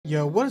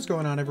Yo, what is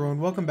going on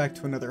everyone? Welcome back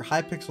to another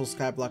Hypixel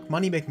Skyblock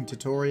money making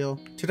tutorial.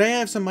 Today I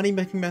have some money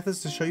making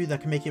methods to show you that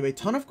can make you a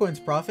ton of coins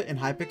profit in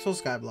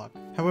Hypixel Skyblock.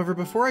 However,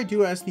 before I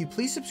do, I ask that you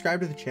please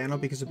subscribe to the channel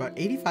because about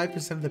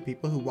 85% of the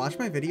people who watch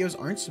my videos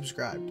aren't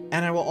subscribed.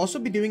 And I will also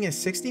be doing a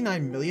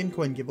 69 million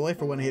coin giveaway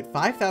for when I hit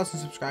 5,000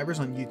 subscribers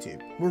on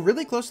YouTube. We're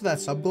really close to that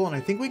sub goal and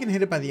I think we can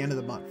hit it by the end of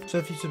the month. So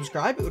if you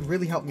subscribe, it would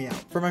really help me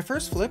out. For my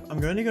first flip, I'm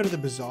going to go to the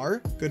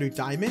bazaar, go to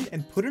diamond,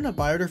 and put in a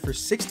buy order for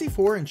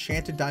 64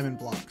 enchanted diamond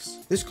blocks.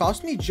 This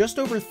cost me just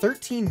over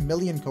 13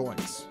 million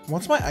coins.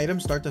 Once my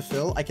items start to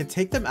fill, I can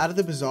take them out of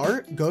the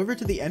bazaar, go over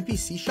to the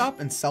NPC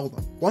shop and sell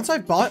them. Once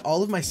I've bought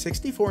all of my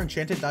 64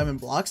 enchanted diamond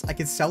blocks, I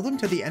can sell them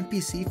to the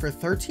NPC for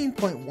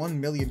 13.1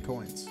 million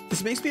coins.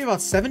 This makes me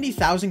about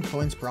 70,000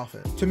 coins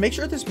profit. To make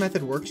sure this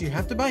method works, you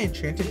have to buy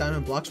enchanted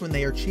diamond blocks when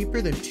they are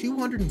cheaper than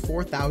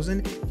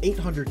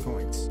 204,800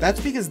 coins.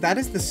 That's because that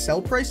is the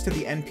sell price to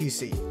the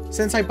NPC.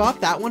 Since I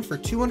bought that one for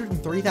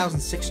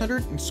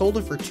 203,600 and sold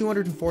it for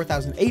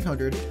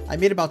 204,800, I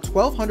made about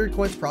 1,200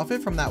 coins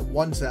profit from that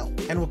one sell,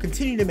 and will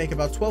continue to make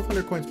about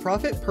 1,200 coins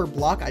profit per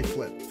block I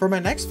flip. For my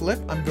next flip,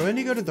 I'm going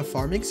to go to the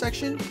farming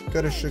section,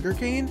 go to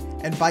sugarcane,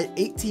 and buy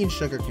 18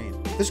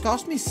 sugarcane. This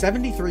cost me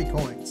 73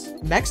 coins.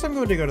 Next, I'm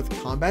going to go to the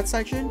combat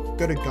section,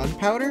 go to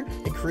gunpowder,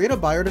 and create a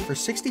buy order for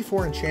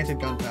 64 enchanted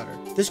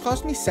gunpowder. This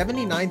cost me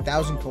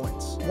 79,000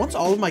 coins. Once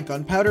all of my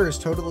gunpowder is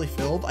totally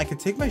filled, I can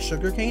take my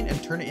sugarcane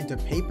and turn it into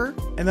paper,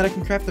 and then I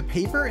can craft the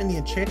paper and the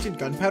enchanted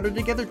gunpowder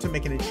together to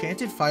make an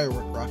enchanted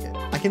firework rocket.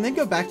 I can then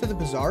go back to the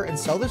bazaar and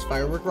sell this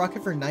firework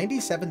rocket for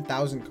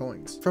 97,000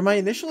 coins. For my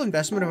initial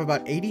investment of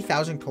about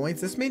 80,000 coins,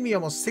 this made me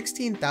almost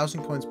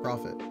 16,000 coins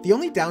profit. The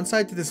only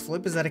downside to this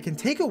flip is that it can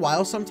take a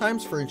while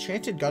sometimes for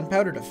enchanted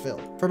gunpowder to fill.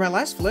 For my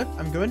last flip,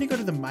 I'm going to go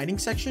to the mining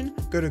section,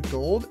 go to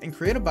gold, and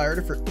create a buy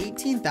order for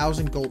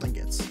 18,000 gold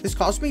ingots. This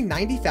cost me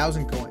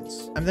 90,000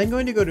 coins. I'm then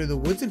going to go to the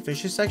woods and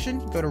fishes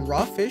section, go to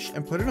raw fish,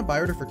 and put in a buy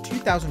order for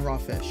 2,000 raw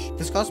fish.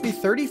 This cost me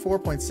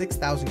 34.6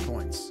 thousand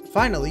coins.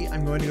 Finally,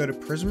 I'm going to go to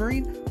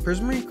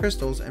prismarine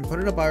crystals, and put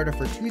in a buy order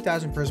for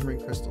 2,000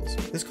 prismarine crystals.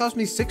 This cost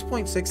me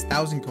 6.6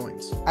 thousand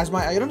coins. As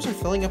my items are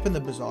filling up in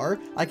the bazaar,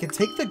 I can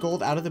take the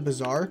gold out of the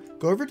bazaar,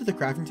 go over to the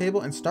crafting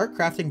table, and start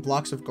crafting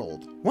blocks of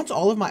gold. Once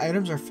all of my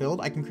items are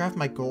filled, I can craft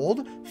my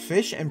gold,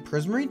 fish, and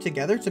prismarine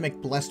together to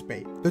make blessed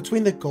bait.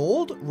 Between the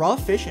gold, raw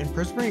fish, and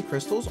prismarine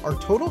crystals, our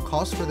total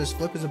cost for this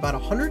flip is about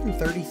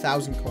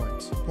 130,000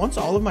 coins. Once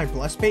all of my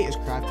blessed bait is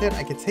crafted,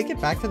 I can take it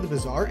back to the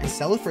bazaar and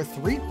sell it for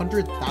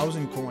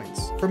 300,000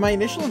 coins. For my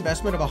initial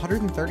investment of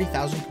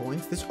 130,000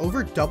 coins, this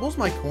over doubles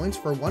my coins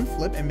for one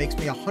flip and makes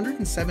me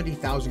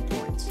 170,000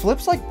 coins.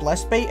 Flips like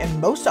blessed bait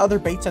and most other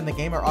baits in the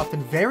game are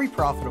often very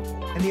profitable,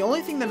 and the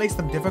only thing that makes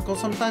them difficult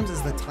sometimes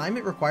is the time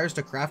it requires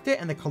to craft it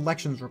and the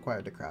collections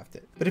required to craft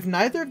it. But if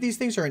neither of these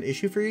things are an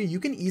issue for you, you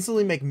can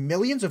easily make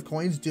millions of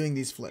coins doing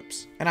these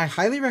flips, and I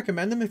highly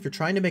recommend them if you're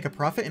trying to make a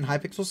profit in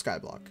Hypixel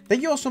Skyblock.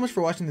 Thank you all so much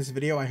for watching this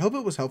video. I hope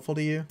it was helpful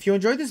to you. If you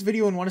enjoyed this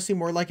video and want to see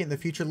more like it in the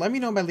future, let me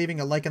know by leaving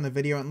a like on the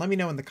video and let me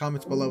know in the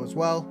comments below as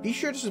well. Be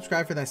sure to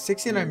subscribe for that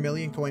 69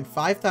 million coin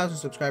 5,000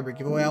 subscriber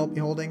giveaway I'll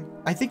be holding.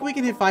 I think we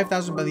can hit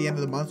 5,000 by the end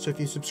of the month, so if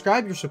you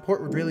subscribe, your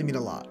support would really mean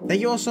a lot.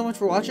 Thank you all so much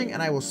for watching,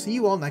 and I will see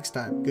you all next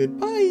time.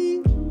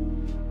 Goodbye!